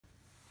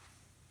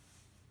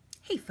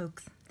Hey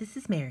folks, this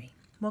is Mary.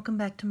 Welcome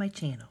back to my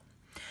channel.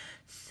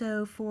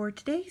 So for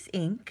today's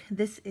ink,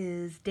 this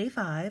is day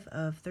 5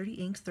 of 30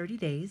 Inks 30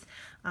 Days.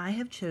 I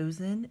have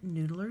chosen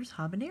Noodler's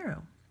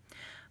Habanero.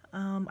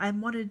 I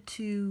wanted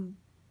to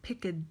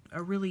pick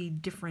a really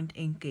different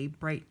ink, a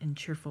bright and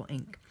cheerful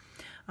ink.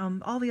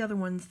 All the other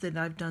ones that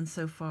I've done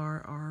so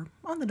far are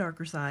on the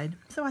darker side,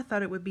 so I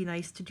thought it would be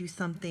nice to do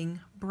something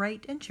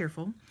bright and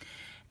cheerful.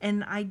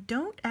 And I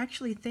don't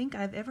actually think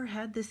I've ever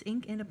had this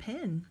ink in a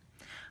pen.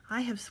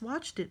 I have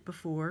swatched it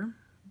before,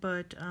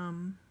 but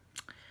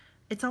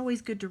it's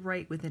always good to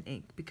write with an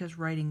ink because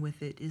writing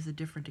with it is a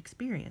different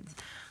experience.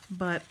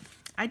 But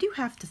I do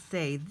have to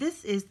say,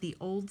 this is the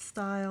old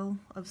style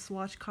of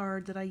swatch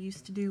card that I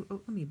used to do.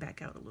 Oh, let me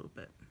back out a little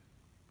bit.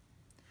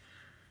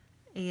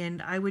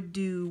 And I would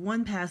do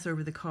one pass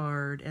over the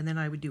card, and then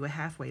I would do a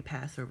halfway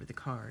pass over the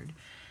card.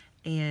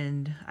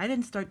 And I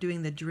didn't start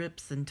doing the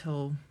drips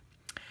until,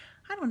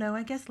 I don't know,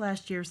 I guess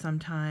last year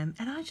sometime,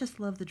 and I just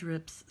love the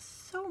drips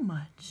so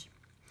much.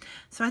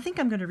 So I think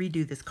I'm going to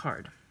redo this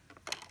card.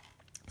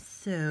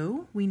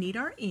 So we need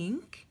our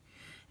ink,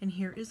 and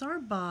here is our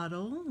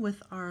bottle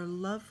with our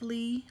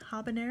lovely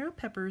habanero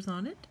peppers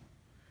on it.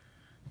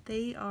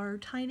 They are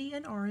tiny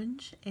and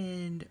orange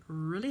and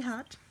really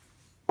hot.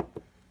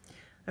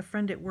 A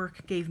friend at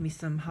work gave me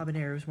some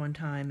habaneros one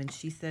time, and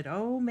she said,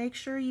 "Oh, make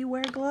sure you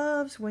wear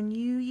gloves when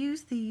you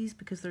use these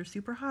because they're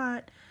super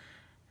hot."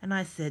 And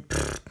I said,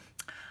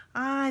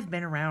 "I've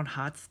been around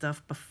hot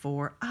stuff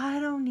before. I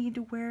don't need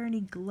to wear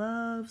any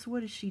gloves.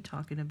 What is she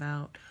talking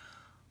about?"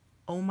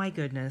 Oh my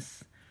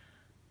goodness.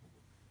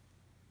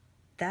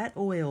 That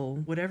oil,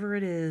 whatever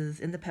it is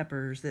in the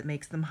peppers that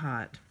makes them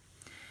hot,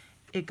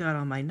 it got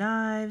on my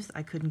knives.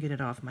 I couldn't get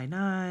it off my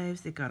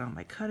knives. It got on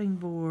my cutting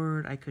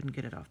board. I couldn't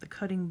get it off the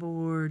cutting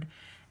board.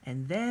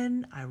 And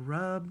then I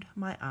rubbed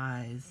my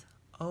eyes.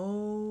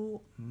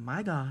 Oh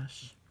my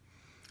gosh.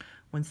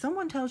 When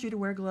someone tells you to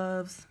wear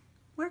gloves,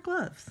 wear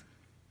gloves.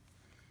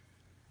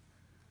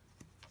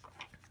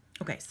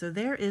 Okay, so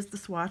there is the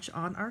swatch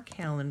on our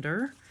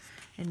calendar.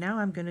 And now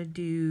I'm going to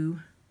do,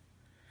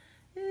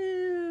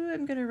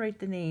 I'm going to write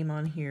the name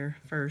on here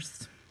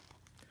first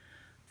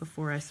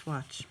before I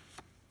swatch.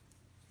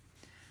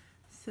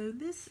 So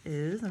this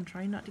is, I'm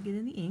trying not to get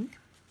in the ink.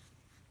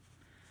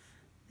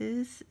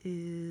 This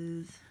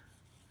is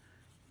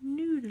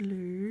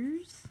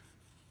Noodler's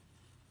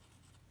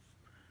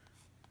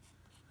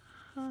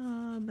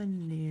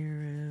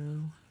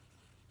Habanero.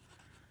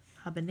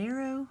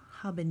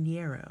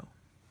 Habanero.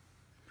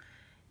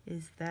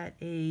 Is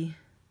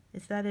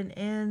that an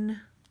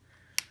N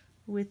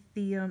with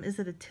the, is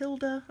it a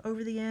tilde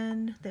over the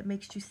end that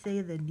makes you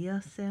say the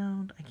nya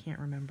sound? I can't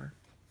remember.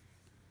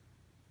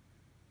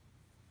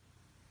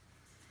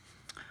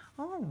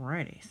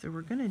 Alrighty, so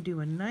we're gonna do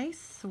a nice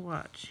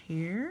swatch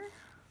here.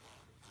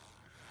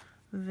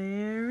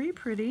 Very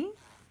pretty.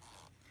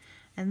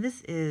 And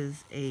this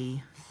is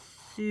a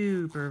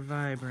super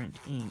vibrant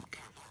ink.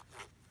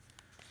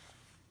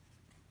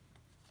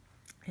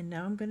 And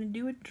now I'm gonna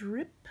do a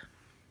drip.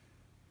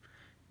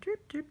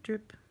 Drip, drip,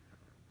 drip.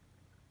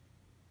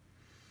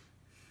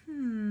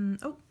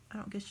 Oh, I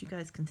don't guess you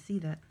guys can see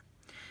that.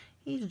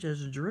 He's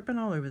just dripping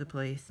all over the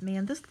place.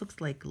 Man, this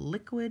looks like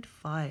liquid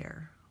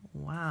fire.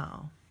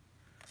 Wow.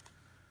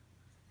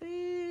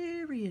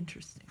 Very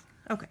interesting.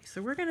 Okay,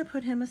 so we're going to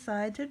put him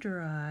aside to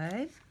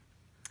dry.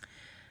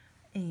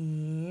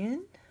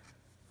 And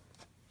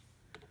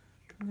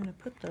I'm going to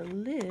put the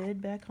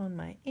lid back on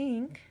my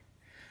ink.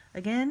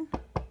 Again,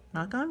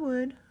 knock on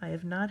wood, I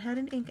have not had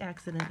an ink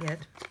accident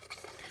yet.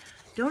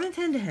 Don't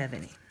intend to have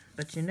any,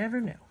 but you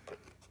never know.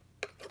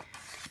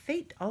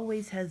 Fate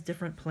always has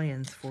different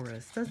plans for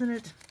us, doesn't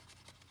it?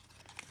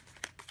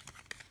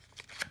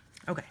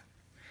 Okay,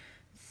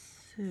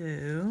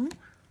 so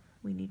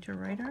we need to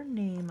write our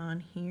name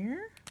on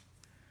here.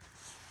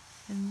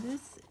 And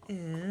this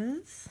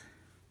is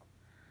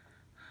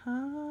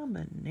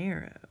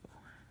Habanero.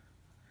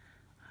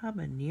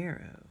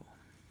 Habanero.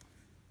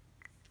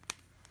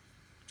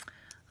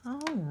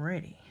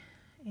 Alrighty,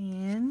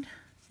 and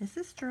is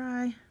this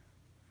dry?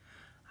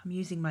 I'm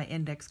using my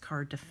index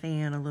card to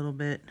fan a little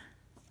bit.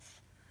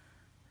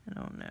 I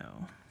don't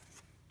know.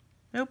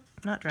 Nope,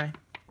 not dry.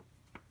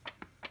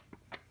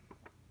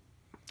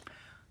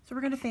 So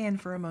we're going to fan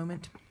for a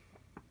moment.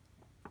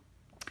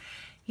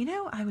 You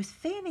know, I was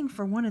fanning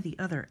for one of the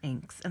other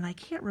inks, and I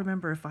can't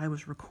remember if I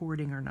was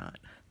recording or not.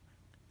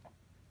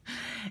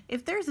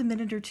 If there's a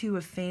minute or two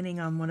of fanning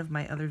on one of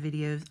my other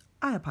videos,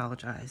 I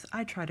apologize.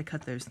 I try to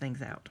cut those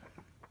things out.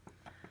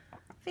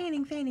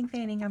 Fanning, fanning,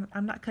 fanning.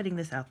 I'm not cutting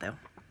this out, though.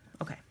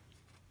 Okay.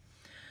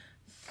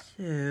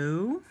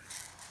 So,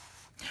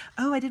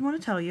 oh, I did want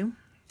to tell you,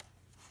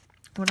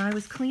 when I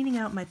was cleaning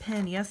out my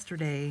pen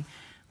yesterday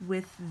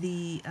with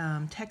the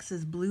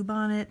Texas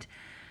Bluebonnet,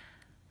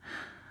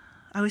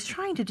 I was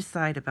trying to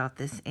decide about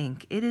this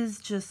ink. It is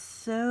just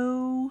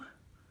so,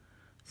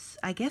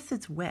 I guess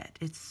it's wet.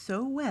 It's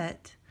so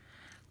wet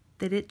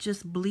that it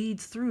just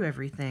bleeds through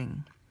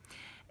everything.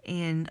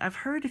 And I've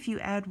heard if you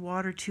add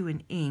water to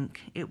an ink,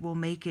 it will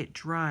make it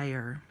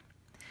drier.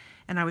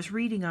 And I was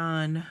reading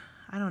on,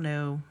 I don't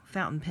know,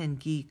 Fountain Pen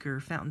Geek or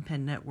Fountain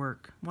Pen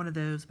Network, one of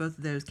those, both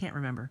of those, can't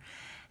remember.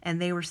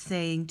 And they were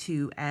saying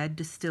to add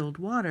distilled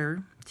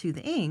water to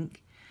the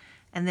ink.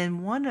 And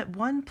then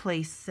one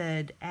place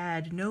said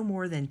add no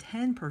more than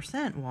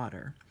 10%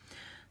 water.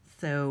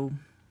 So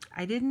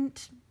I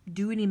didn't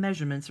do any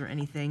measurements or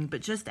anything,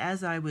 but just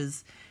as I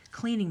was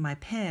cleaning my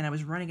pen, I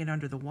was running it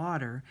under the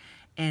water,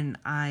 and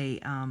I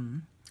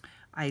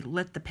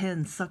let the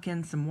pen suck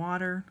in some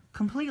water.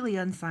 Completely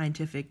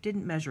unscientific,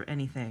 didn't measure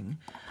anything.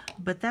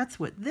 But that's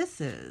what this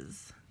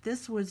is.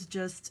 This was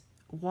just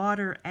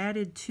water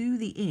added to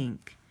the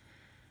ink.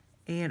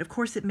 And of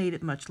course it made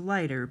it much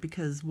lighter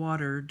because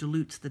water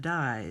dilutes the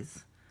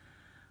dyes.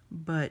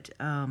 But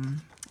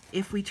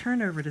if we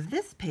turn over to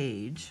this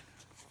page,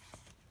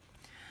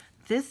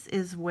 this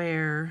is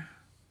where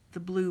the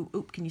blue,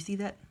 oop, can you see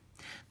that?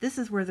 This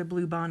is where the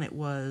blue bonnet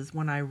was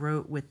when I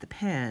wrote with the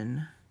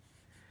pen.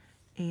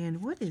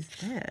 And what is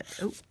that?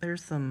 Oh,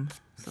 there's some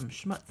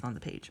schmutz on the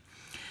page.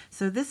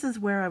 So this is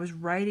where I was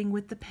writing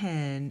with the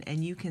pen,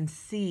 and you can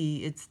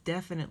see it's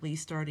definitely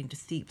starting to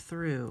seep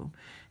through.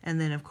 And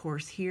then of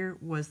course here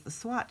was the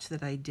swatch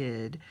that I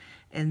did,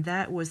 and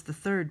that was the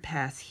third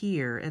pass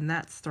here, and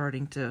that's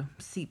starting to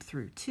seep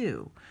through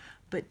too.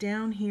 But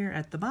down here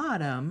at the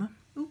bottom,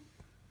 oop,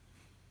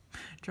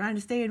 trying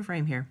to stay in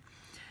frame here.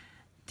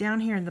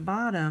 Down here in the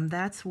bottom,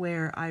 that's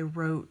where I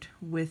wrote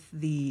with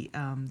the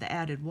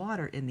added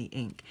water in the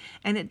ink.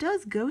 And it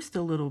does ghost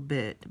a little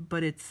bit,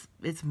 but it's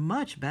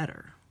much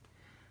better.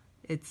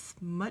 It's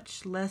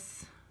much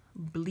less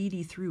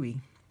bleedy throughy.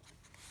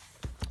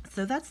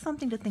 So that's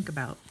something to think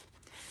about.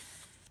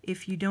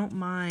 If you don't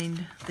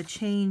mind the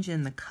change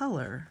in the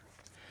color,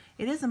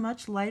 it is a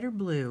much lighter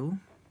blue,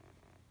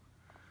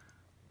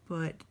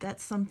 but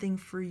that's something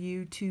for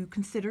you to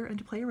consider and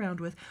to play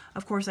around with.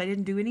 Of course, I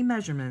didn't do any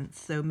measurements,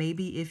 so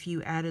maybe if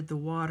you added the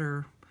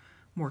water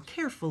more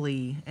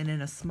carefully and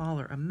in a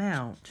smaller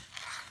amount,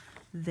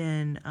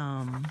 then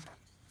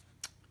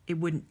it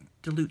wouldn't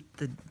dilute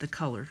the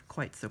color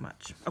quite so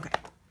much. Okay,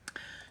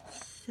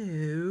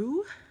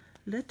 so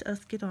let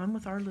us get on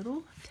with our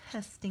little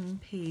testing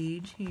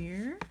page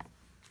here.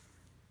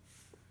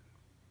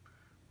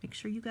 Make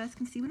sure you guys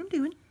can see what I'm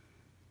doing.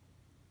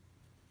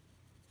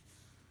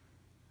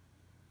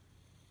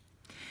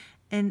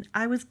 And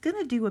I was going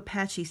to do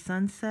Apache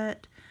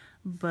Sunset,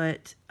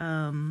 but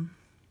I've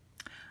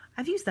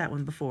used that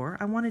one before.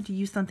 I wanted to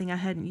use something I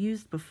hadn't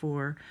used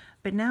before,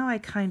 but now I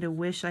kind of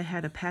wish I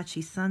had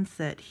Apache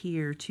Sunset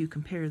here to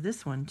compare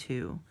this one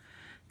to,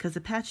 because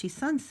Apache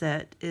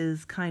Sunset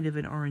is kind of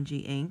an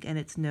orangey ink, and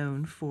it's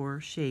known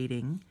for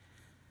shading.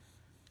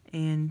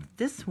 And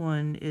this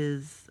one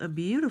is a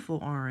beautiful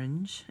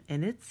orange,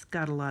 and it's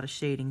got a lot of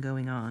shading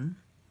going on.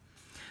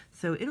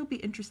 So it'll be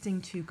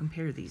interesting to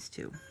compare these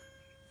two.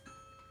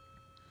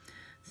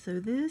 So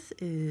this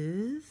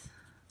is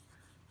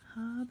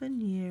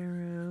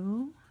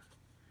Habanero,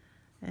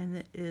 and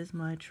it is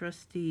my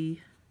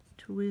trusty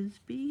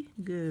Twisby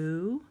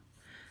Go.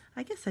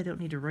 I guess I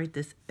don't need to write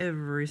this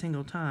every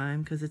single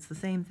time because it's the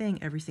same thing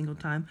every single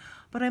time,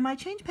 but I might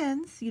change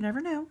pens, you never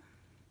know.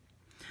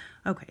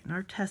 Okay, and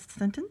our test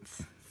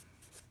sentence.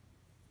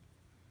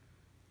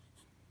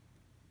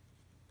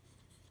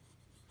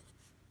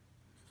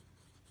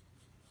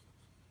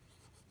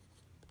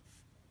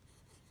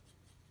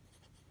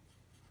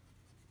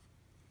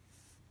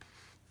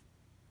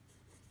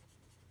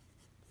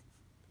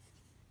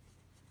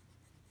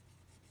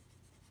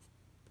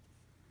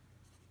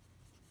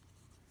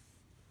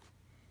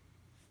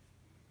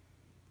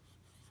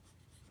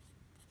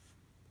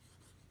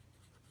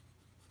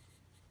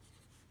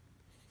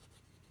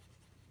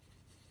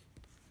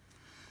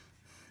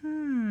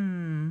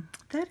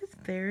 That is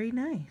very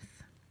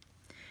nice.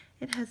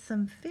 It has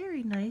some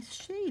very nice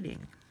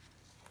shading.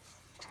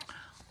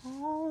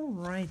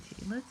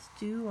 Alrighty, let's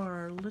do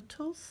our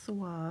little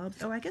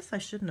swabs. Oh, I guess I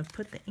shouldn't have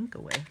put the ink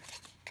away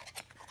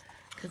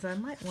because I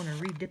might want to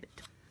re-dip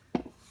it.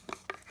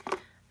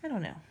 I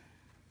don't know.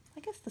 I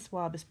guess the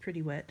swab is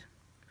pretty wet.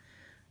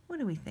 What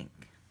do we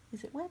think?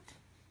 Is it wet?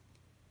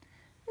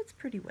 It's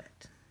pretty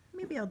wet.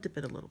 Maybe I'll dip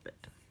it a little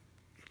bit.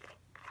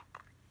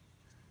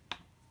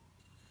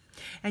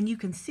 And you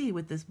can see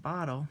with this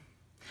bottle,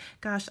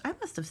 gosh, I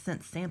must have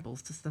sent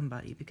samples to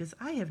somebody because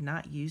I have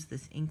not used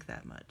this ink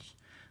that much.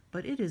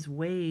 But it is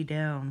way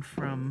down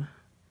from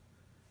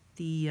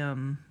the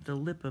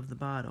lip of the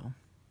bottle.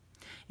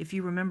 If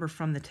you remember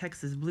from the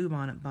Texas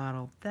Bluebonnet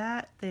bottle,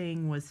 that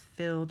thing was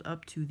filled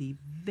up to the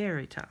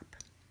very top,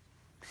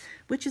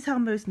 which is how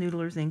most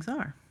Noodler's inks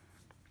are.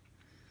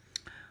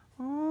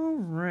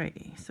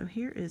 Alrighty, so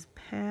here is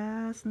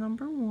pass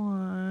number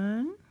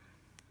 1.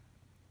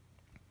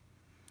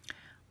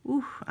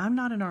 Ooh, I'm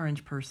not an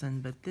orange person,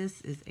 but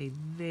this is a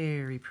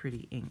very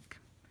pretty ink.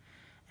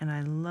 And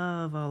I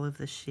love all of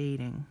the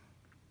shading.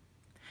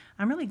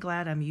 I'm really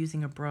glad I'm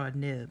using a broad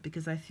nib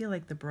because I feel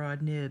like the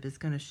broad nib is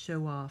going to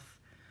show off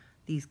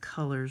these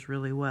colors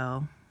really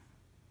well.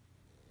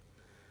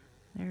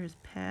 There's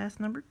pass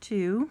number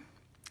 2.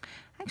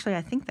 Actually,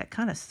 I think that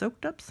kind of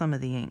soaked up some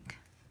of the ink.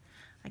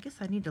 I guess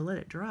I need to let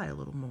it dry a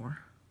little more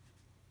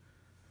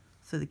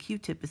so the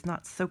Q-tip is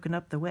not soaking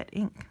up the wet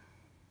ink.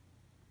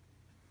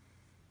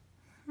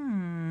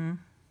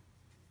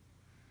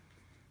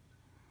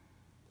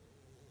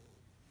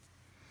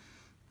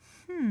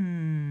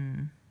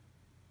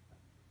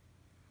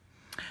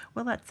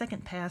 Well, that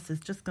second pass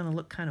is just going to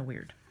look kind of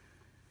weird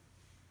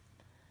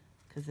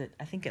because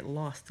I think it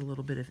lost a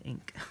little bit of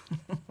ink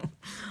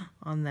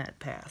on that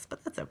pass,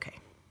 but that's okay.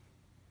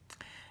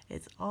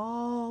 It's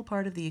all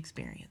part of the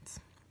experience.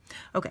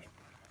 Okay,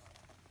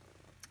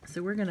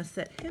 so we're going to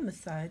set him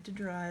aside to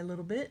dry a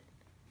little bit.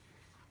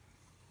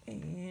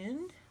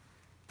 And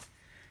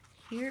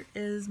here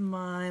is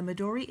my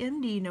Midori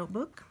MD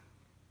notebook.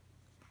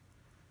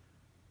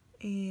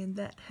 And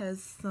that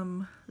has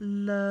some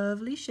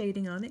lovely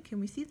shading on it.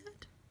 Can we see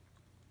that?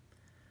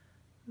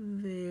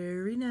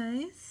 Very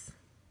nice.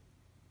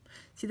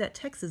 See, that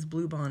Texas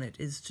Bluebonnet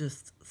is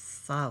just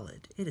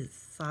solid. It is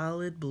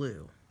solid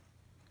blue.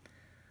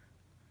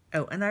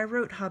 Oh, and I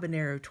wrote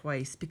Habanero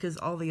twice because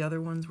all the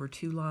other ones were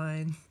 2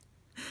 lines.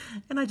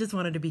 And I just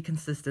wanted to be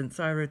consistent,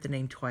 so I wrote the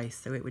name twice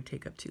so it would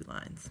take up 2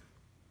 lines.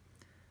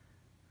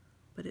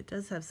 But it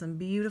does have some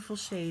beautiful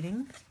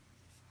shading.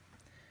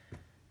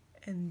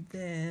 And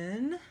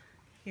then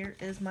here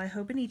is my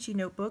Hobonichi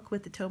notebook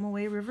with the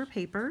Tomoe River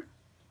paper.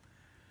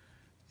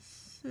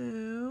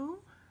 So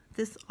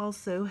this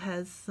also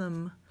has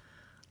some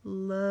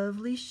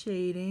lovely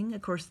shading.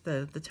 Of course,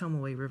 the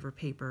Tomoe River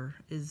paper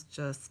is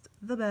just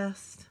the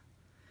best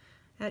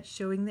at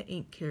showing the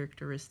ink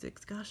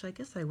characteristics. Gosh, I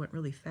guess I went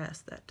really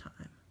fast that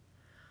time.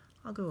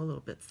 I'll go a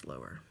little bit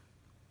slower.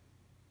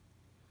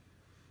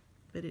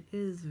 But it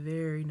is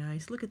very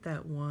nice. Look at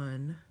that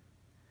one.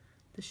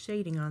 The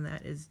shading on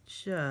that is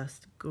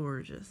just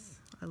gorgeous.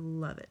 I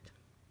love it.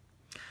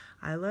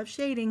 I love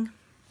shading.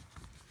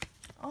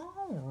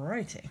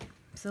 Alrighty,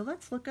 so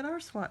let's look at our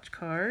swatch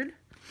card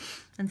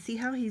and see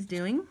how he's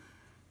doing.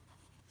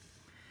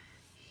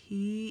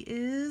 He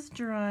is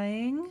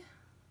drying.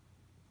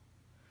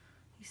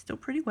 He's still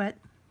pretty wet,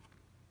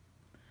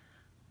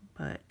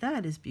 but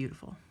that is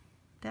beautiful.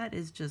 That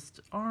is just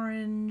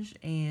orange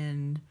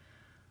and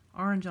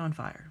orange on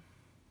fire.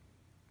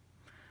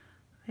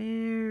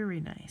 Very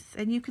nice.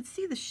 And you could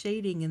see the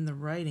shading in the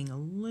writing a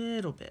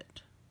little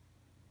bit.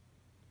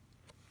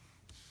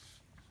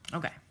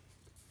 Okay.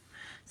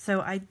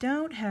 So I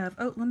don't have,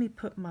 oh, let me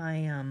put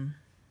my,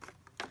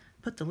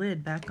 put the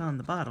lid back on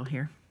the bottle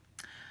here.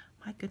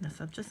 My goodness,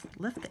 I've just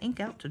left the ink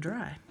out to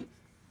dry.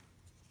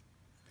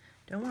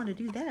 Don't want to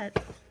do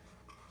that.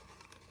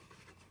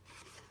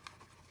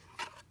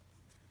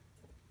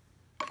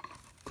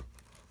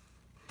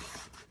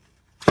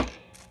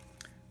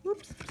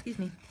 Whoops, excuse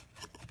me.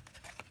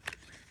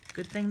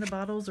 Good thing the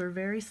bottles are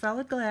very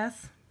solid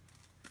glass.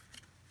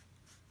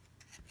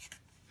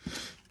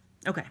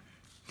 Okay,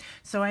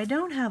 so I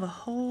don't have a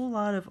whole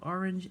lot of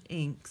orange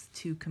inks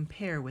to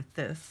compare with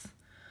this,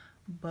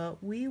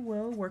 but we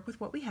will work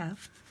with what we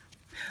have.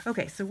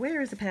 Okay, so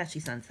where is Apache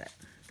Sunset?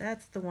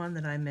 That's the one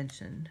that I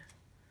mentioned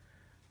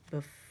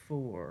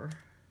before.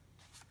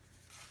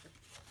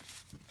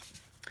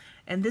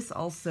 And this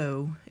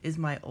also is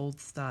my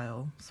old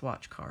style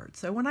swatch card.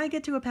 So when I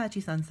get to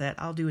Apache Sunset,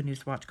 I'll do a new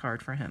swatch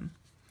card for him.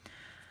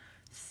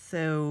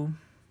 So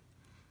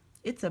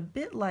it's a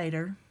bit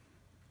lighter,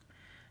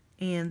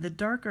 and the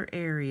darker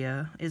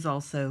area is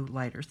also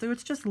lighter. So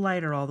it's just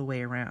lighter all the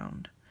way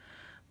around.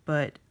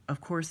 But of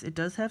course it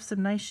does have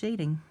some nice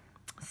shading.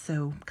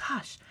 So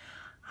gosh,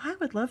 I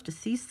would love to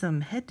see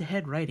some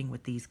head-to-head writing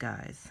with these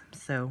guys.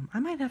 So I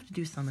might have to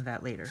do some of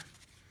that later.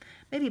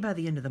 Maybe by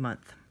the end of the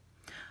month.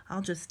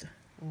 I'll just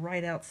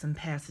write out some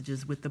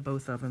passages with the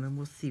both of them and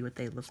we'll see what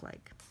they look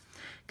like.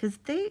 Because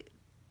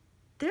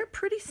they're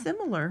pretty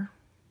similar.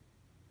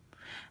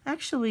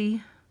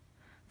 Actually,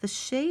 the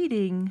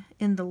shading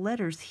in the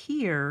letters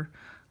here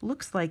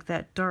looks like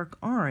that dark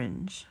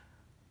orange.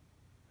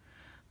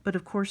 But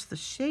of course the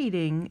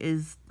shading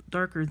is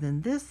darker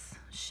than this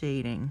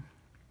shading.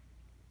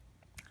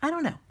 I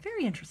don't know.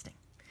 Very interesting.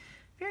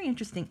 Very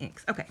interesting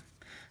inks. Okay,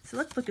 so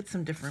let's look at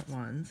some different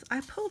ones.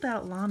 I pulled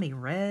out Lamy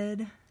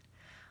Red.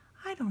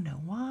 I don't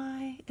know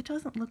why. It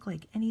doesn't look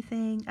like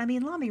anything. I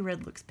mean, Lamy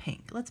Red looks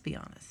pink, let's be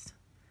honest.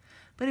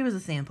 But it was a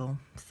sample,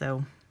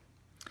 so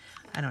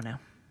I don't know.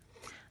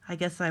 I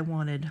guess I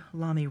wanted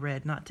Lamy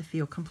Red not to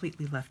feel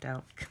completely left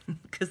out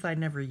because I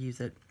never use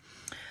it.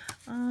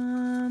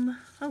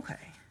 Okay.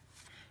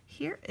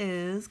 Here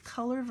is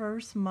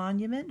Colorverse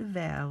Monument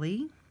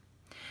Valley.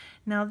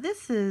 Now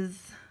this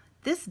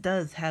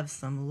does have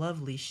some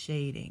lovely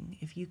shading,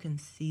 if you can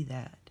see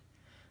that.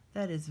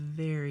 That is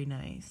very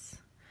nice.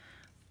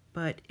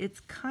 But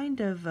it's kind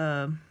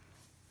of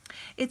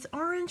it's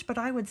orange, but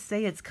I would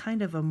say it's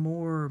kind of a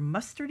more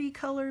mustardy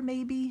color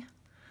maybe.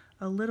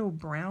 A little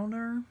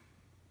browner.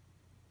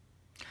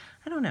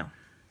 I don't know.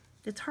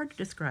 It's hard to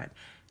describe.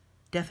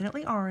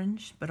 Definitely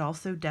orange, but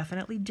also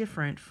definitely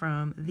different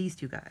from these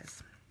two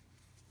guys.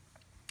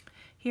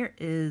 Here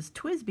is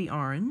Twisby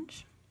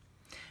Orange.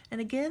 And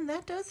again,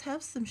 that does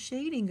have some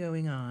shading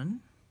going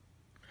on,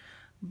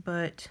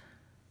 but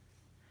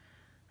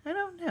I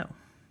don't know.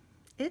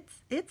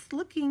 It's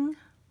looking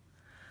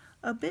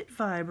a bit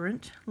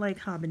vibrant like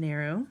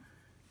Habanero,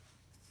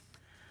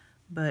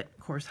 but of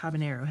course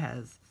Habanero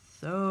has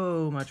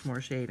so much more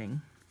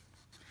shading.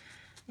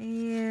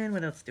 And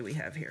what else do we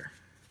have here?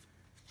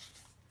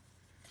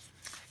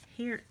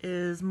 Here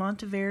is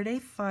Monteverde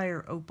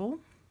Fire Opal,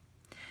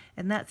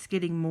 and that's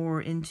getting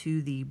more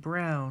into the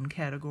brown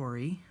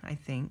category, I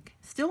think.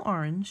 Still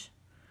orange,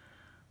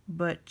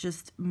 but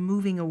just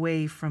moving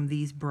away from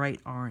these bright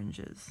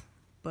oranges.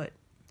 But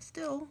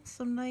still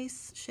some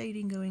nice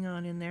shading going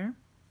on in there.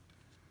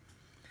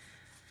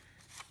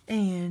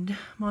 And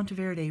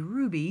Monteverde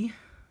Ruby,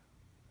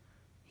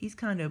 he's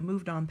kind of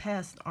moved on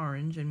past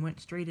orange and went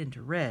straight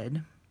into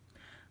red.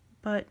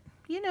 But,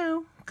 you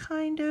know,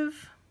 kind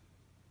of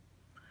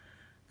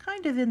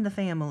in the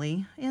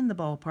family, in the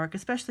ballpark,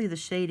 especially the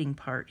shading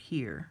part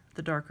here,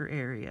 the darker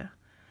area.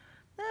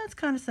 That's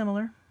kind of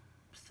similar.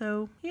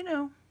 So, you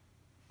know,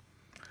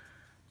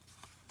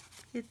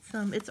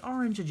 it's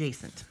orange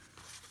adjacent.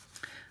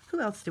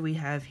 Who else do we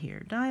have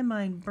here?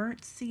 Diamine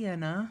Burnt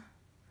Sienna.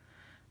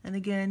 And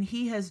again,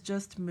 he has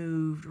just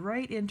moved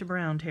right into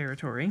brown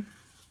territory.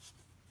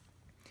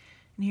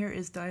 And here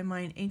is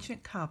Diamine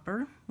Ancient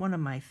Copper, one of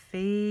my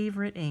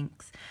favorite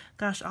inks.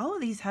 Gosh, all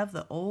of these have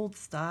the old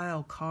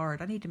style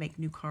card. I need to make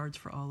new cards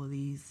for all of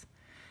these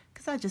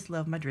because I just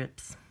love my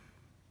drips.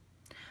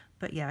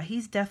 But yeah,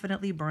 he's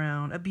definitely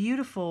brown. A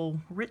beautiful,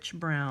 rich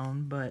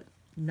brown, but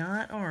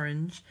not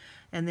orange.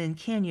 And then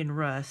Canyon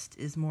Rust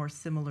is more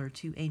similar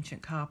to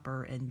Ancient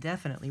Copper and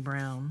definitely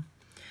brown.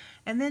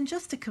 And then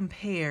just to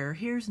compare,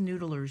 here's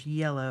Noodler's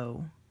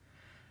yellow.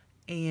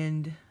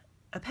 And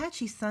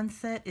Apache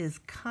Sunset is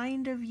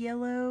kind of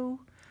yellow,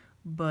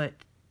 but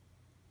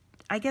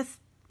I guess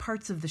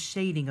parts of the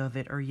shading of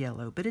it are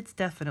yellow, but it's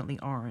definitely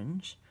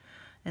orange.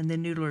 And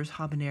then Noodler's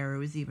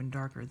Habanero is even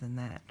darker than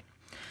that.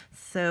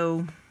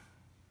 So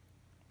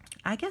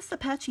I guess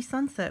Apache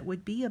Sunset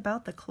would be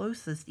about the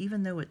closest,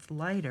 even though it's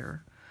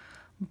lighter.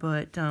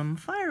 But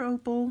Fire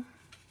Opal,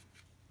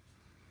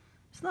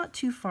 it's not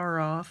too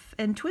far off.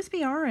 And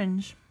Twisby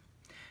Orange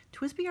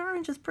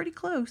is pretty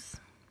close.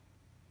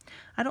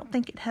 I don't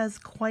think it has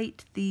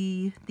quite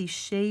the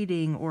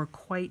shading or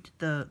quite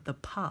the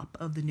pop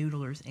of the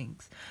Noodler's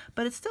inks,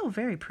 but it's still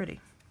very pretty.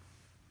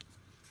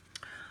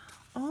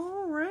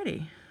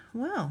 Alrighty,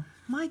 well,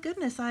 my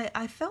goodness,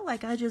 I felt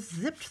like I just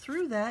zipped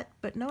through that,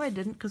 but no I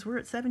didn't because we're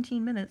at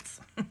 17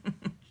 minutes.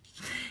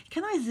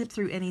 Can I zip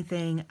through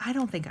anything? I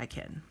don't think I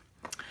can.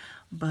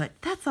 But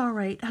that's all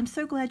right. I'm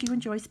so glad you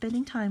enjoy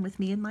spending time with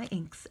me and my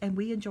inks, and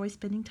we enjoy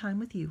spending time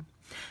with you.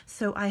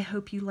 So I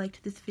hope you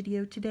liked this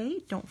video today.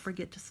 Don't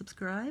forget to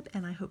subscribe,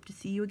 and I hope to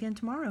see you again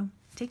tomorrow.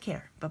 Take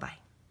care.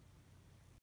 Bye-bye.